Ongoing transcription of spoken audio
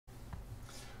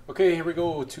Okay, here we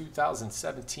go.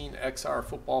 2017 XR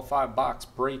Football 5 box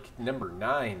break number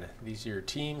 9. These are your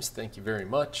teams. Thank you very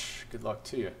much. Good luck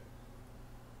to you.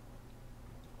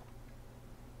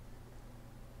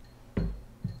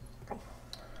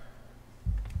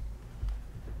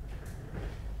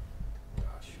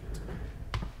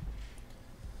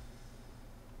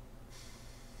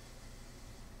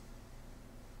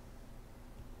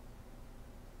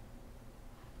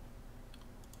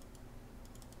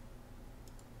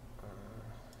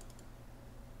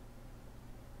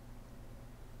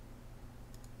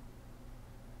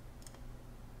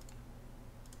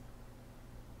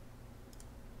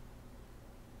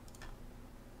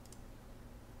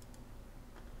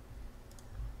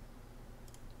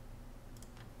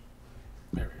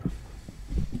 There we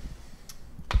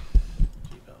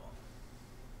go.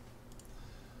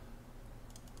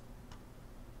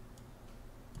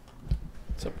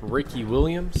 What's up, Ricky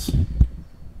Williams?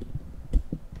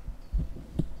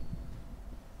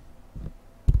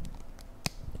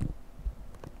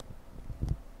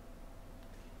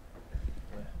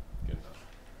 Good enough.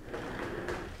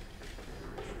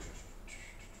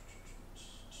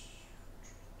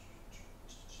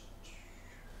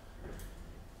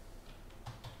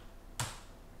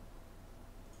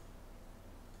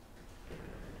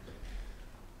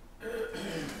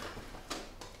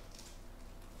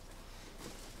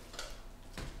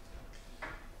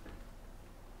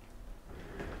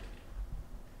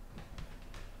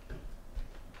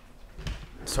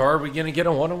 So are we going to get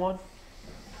a one-on-one?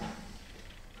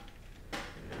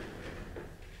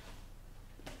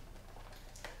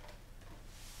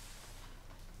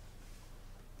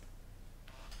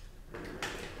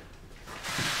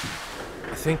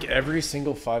 I think every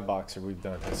single 5-boxer we've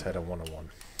done has had a one-on-one.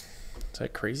 Is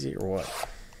that crazy or what?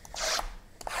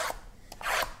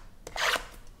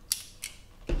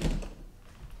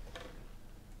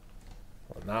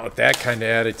 Well, not with that kind of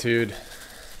attitude.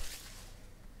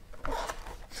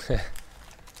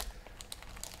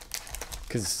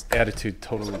 Because attitude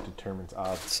totally determines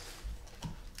odds.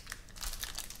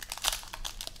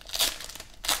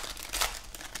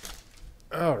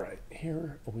 All right,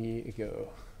 here we go.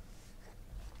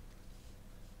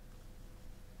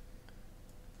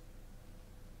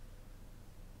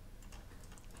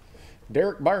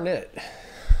 Derek Barnett.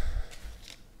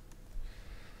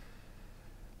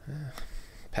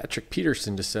 Patrick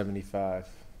Peterson to 75.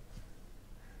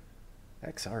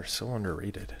 XR is so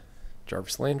underrated.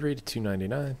 Jarvis Landry to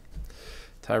 299.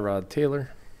 Tyrod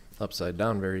Taylor, upside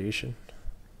down variation.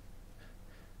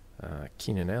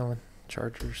 Keenan Allen,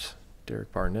 Chargers.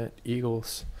 Derek Barnett,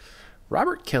 Eagles.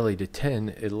 Robert Kelly to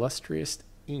 10, Illustrious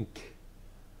Inc.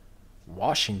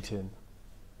 Washington.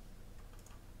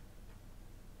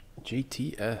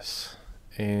 JTS.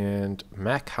 And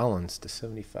Mac Hollins to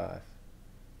 75.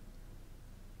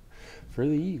 For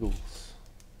the Eagles.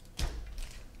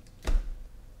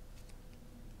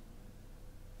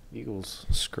 Eagles,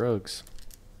 Scruggs.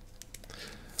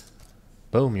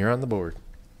 Boom, you're on the board.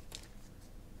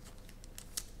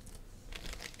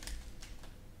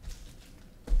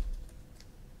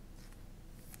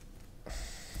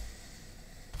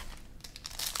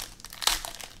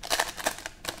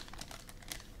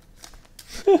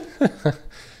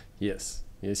 Yes,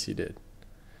 yes you did.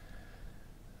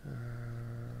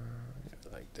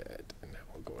 Like that, and then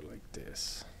we'll go like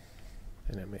this.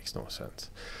 And it makes no sense.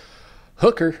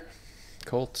 Hooker,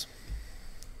 Colts,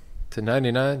 to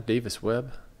 99, Davis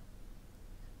Webb.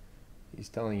 He's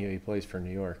telling you he plays for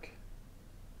New York.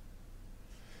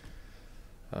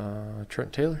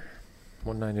 Trent Taylor,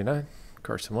 199.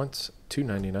 Carson Wentz,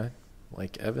 299.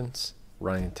 Mike Evans,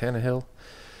 Ryan Tannehill,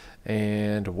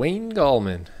 and Wayne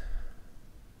Gallman.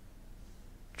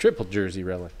 Triple jersey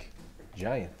relic,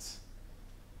 Giants.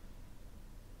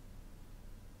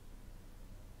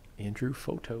 Andrew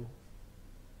Photo.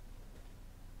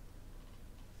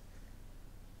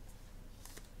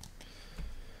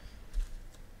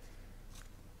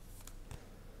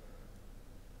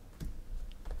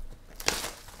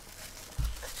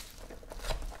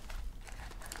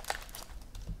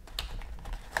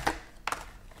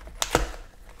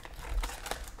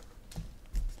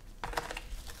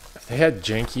 If they had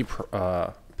janky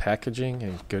packaging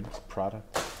and good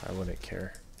product, I wouldn't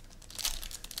care.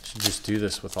 Should just do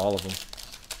this with all of them.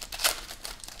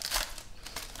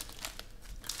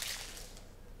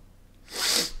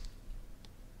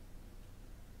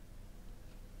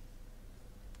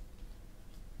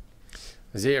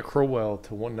 Isaiah Crowell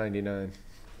to 199.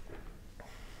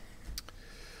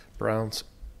 Browns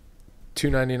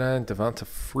 299. Devonta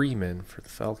Freeman for the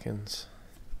Falcons.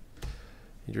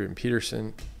 Adrian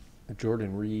Peterson,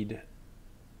 Jordan Reed,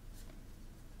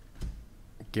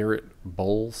 Garrett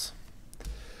Bowles.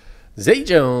 Zay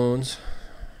Jones.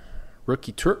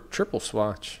 Rookie triple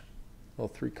swatch.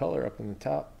 Little 3-color up in the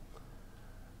top.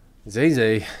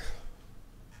 Zay.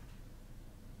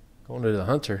 Going to the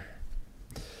Hunter.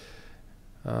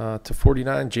 To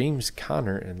 49, James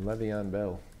Conner and Le'Veon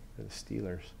Bell for the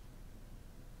Steelers.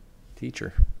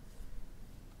 Teacher.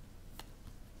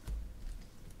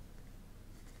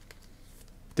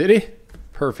 Did he?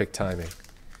 Perfect timing.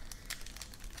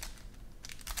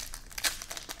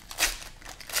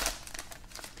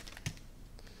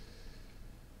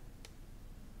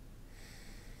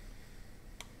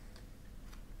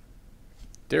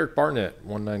 Derek Barnett,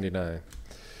 199.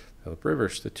 Phillip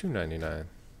Rivers to 299.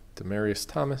 Demarius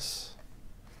Thomas.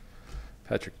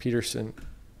 Patrick Peterson.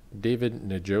 David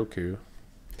Njoku.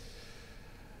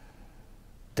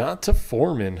 Donta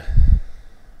Foreman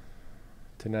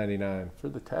to 99 for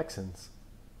the Texans.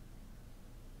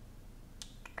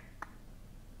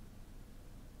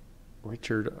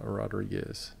 Richard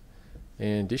Rodriguez.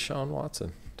 And Deshaun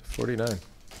Watson to 49.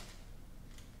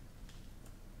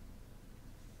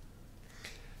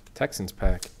 Texans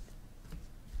pack.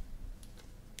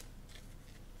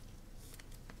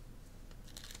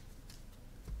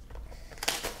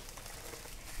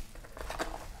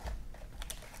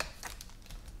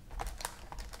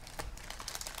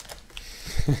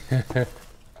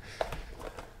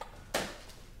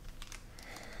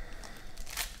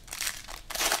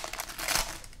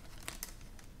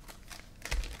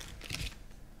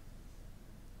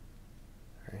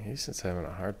 Houston's having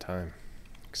a hard time,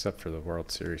 except for the World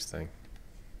Series thing.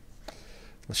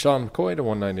 LaShawn McCoy to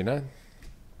 199.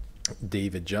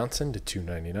 David Johnson to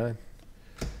 299.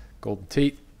 Golden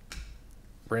Tate.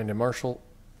 Brandon Marshall.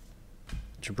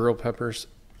 Jabril Peppers.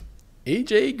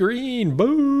 AJ Green,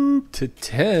 boom, to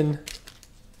 10.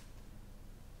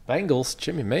 Bengals,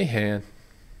 Jimmy Mahan.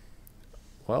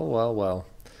 Well.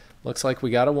 Looks like we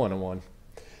got a 1-on-1.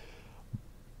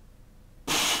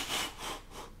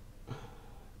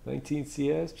 19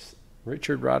 CS,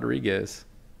 Richard Rodriguez.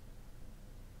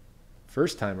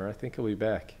 First timer, I think he'll be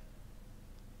back.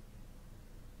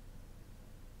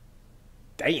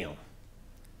 Damn.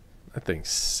 That thing's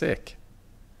sick.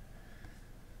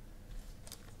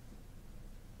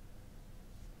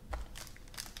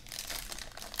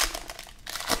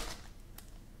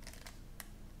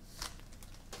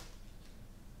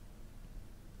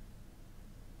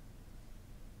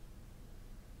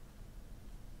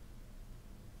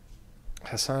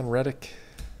 Hassan Reddick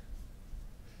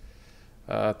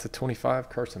to 25.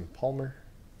 Carson Palmer.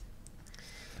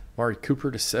 Mari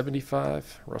Cooper to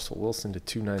 75. Russell Wilson to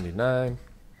 299.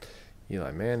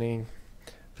 Eli Manning.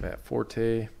 Matt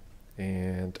Forte.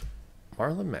 And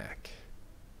Marlon Mack.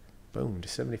 Boom, to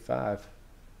 75.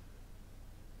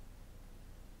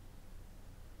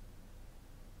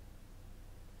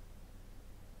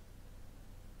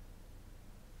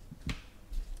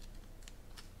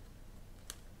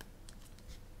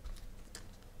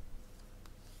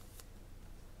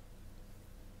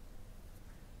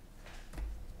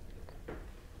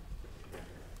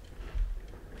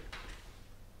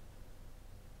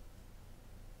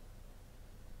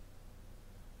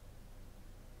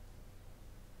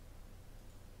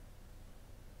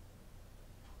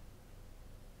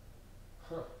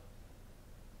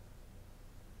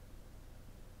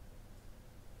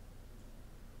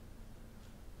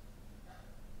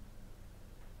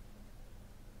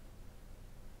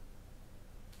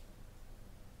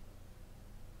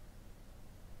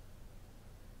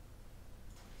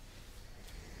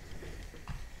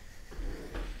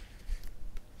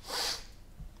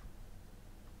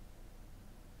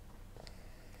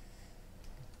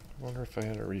 I wonder if I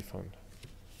had a refund.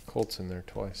 Colts in there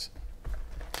twice.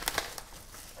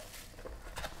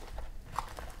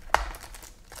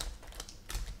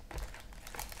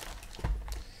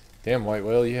 Damn, White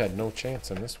Whale, you had no chance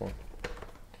in this one.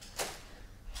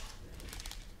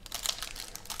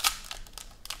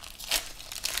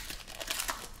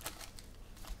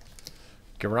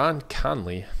 Garon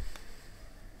Conley.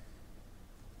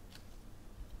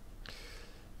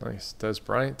 Nice. Des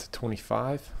Bryant to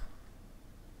 25.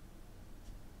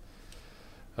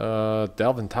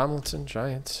 Dalvin Tomlinson,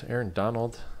 Giants. Aaron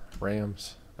Donald,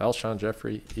 Rams. Alshon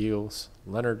Jeffrey, Eagles.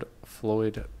 Leonard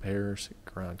Floyd, Bears.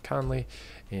 Garon Conley.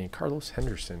 And Carlos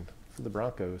Henderson for the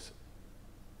Broncos.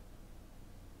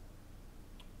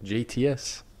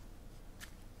 JTS.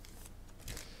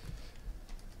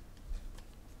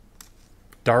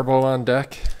 Darbo on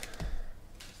deck.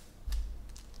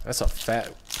 That's a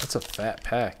fat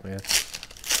pack, man.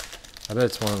 I bet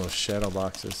it's one of those shadow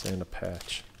boxes and a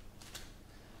patch.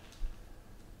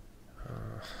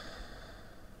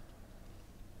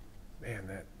 Man,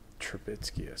 that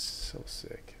Trubisky is so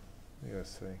sick. Look at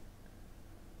this thing.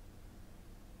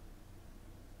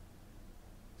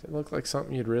 Does it look like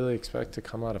something you'd really expect to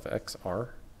come out of XR?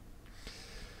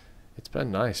 It's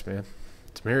been nice, man.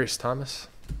 Demaryius Thomas,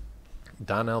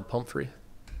 Donnell Pumphrey,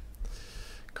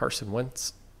 Carson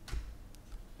Wentz,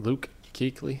 Luke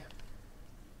Kuechly,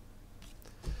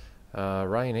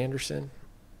 Ryan Anderson.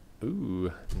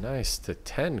 Ooh, nice to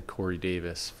 10 Corey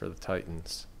Davis for the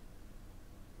Titans.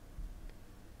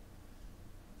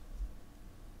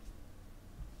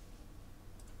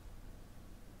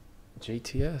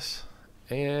 JTS.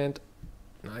 And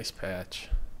nice patch.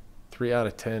 3 out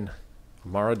of 10.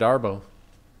 Amara Darbo.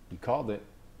 You called it.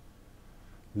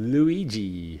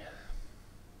 Luigi.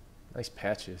 Nice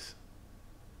patches.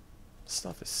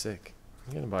 Stuff is sick.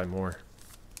 I'm going to buy more.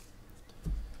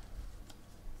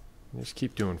 Just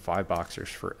keep doing 5-boxers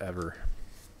forever.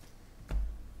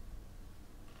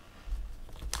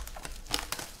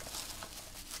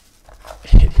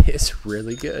 It is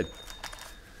really good.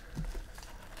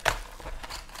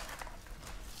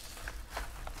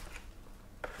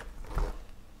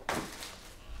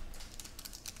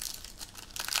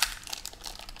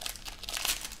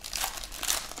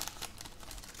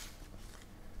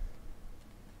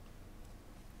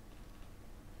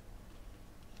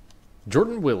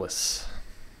 Jordan Willis.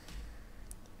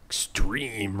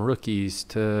 Extreme rookies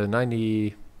to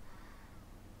 99.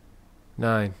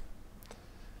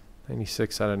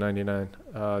 96 out of 99.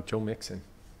 Joe Mixon.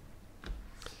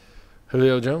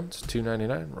 Julio Jones,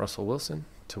 299. Russell Wilson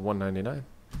to 199.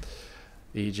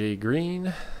 AJ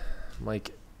Green.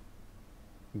 Mike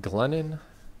Glennon.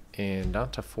 And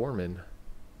Donta Foreman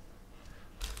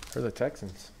for the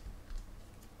Texans.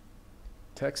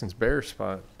 Texans Bears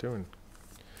spot doing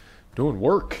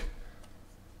work.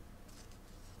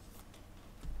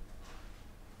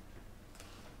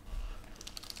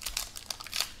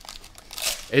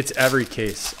 It's every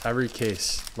case. Every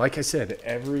case. Like I said,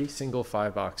 every single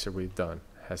 5-boxer we've done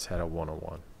has had a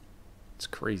 101. It's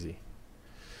crazy.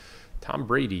 Tom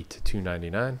Brady to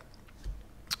 299.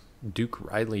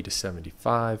 Duke Riley to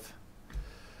 75.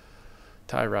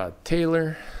 Tyrod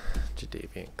Taylor.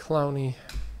 Jadeveon Clowney.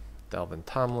 Dalvin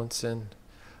Tomlinson.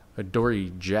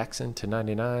 Adoree Jackson to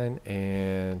 99,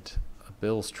 and a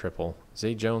Bills triple.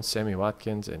 Zay Jones, Sammy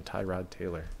Watkins, and Tyrod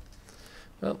Taylor.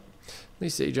 Well, at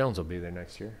least Zay Jones will be there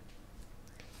next year.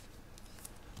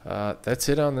 That's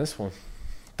it on this one.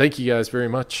 Thank you guys very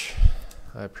much.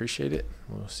 I appreciate it.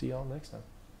 We'll see y'all next time.